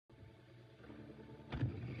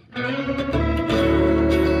Take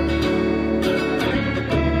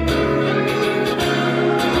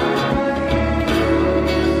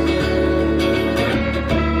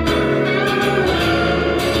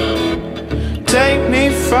me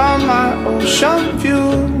from my ocean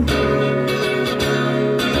view.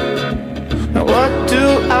 Now what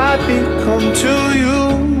do I become to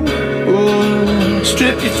you? Ooh,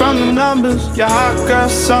 strip you from the numbers, your hot girl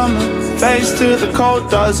summer. Face to the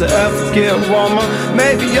cold, does it ever get warmer?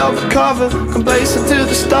 Maybe you're recovered, complacent to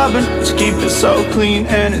the stubborn. Just keep it so clean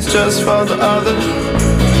and it's just for the others.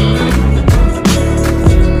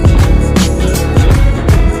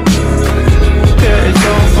 Yeah, it's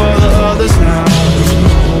all for the others now.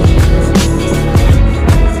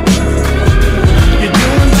 You're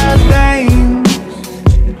doing bad things,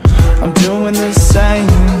 I'm doing the same.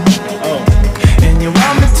 And you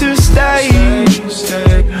want me to stay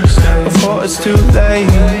before it's too late.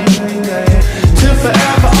 To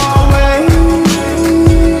forever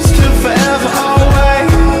always, to forever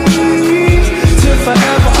always, to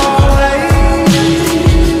forever always,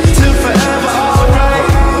 to forever always,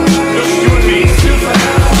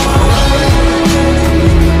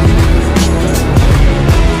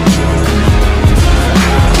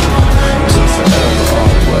 to forever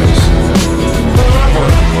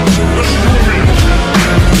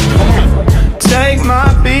take my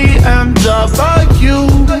BMW.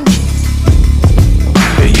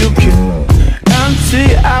 You can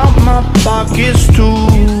empty out my pockets too.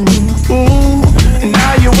 Ooh. And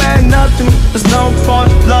now you wear nothing, there's no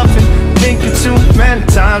point bluffing. Thinking too many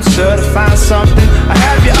times, sure to find something. I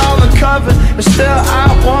have you all uncovered, but still I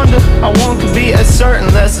wonder how one could be as certain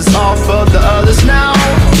unless it's all for the others now.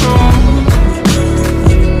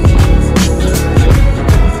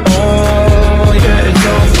 Oh yeah, it's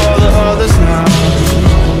all for the others now.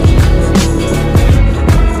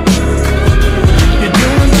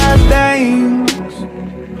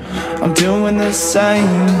 I'm doing the same.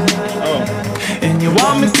 And you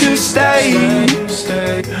want me to stay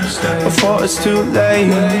before it's too late.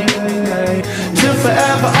 Till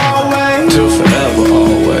forever always, till forever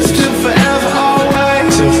always, till forever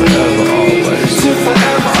always, till forever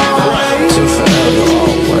always, till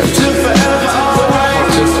forever always, till forever always, till forever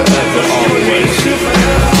always,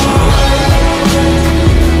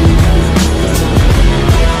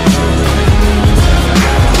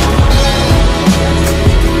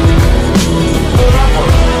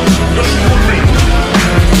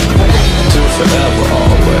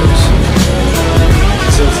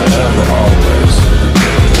 till forever always, till forever always. Forever always, till forever always,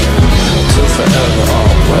 till forever always, till forever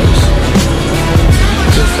always,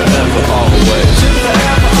 till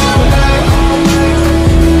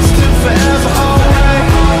forever always, till forever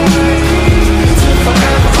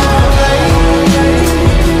always,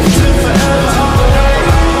 till forever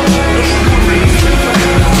always, till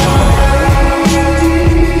forever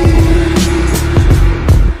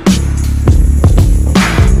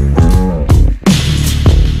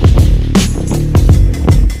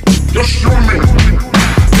Yes,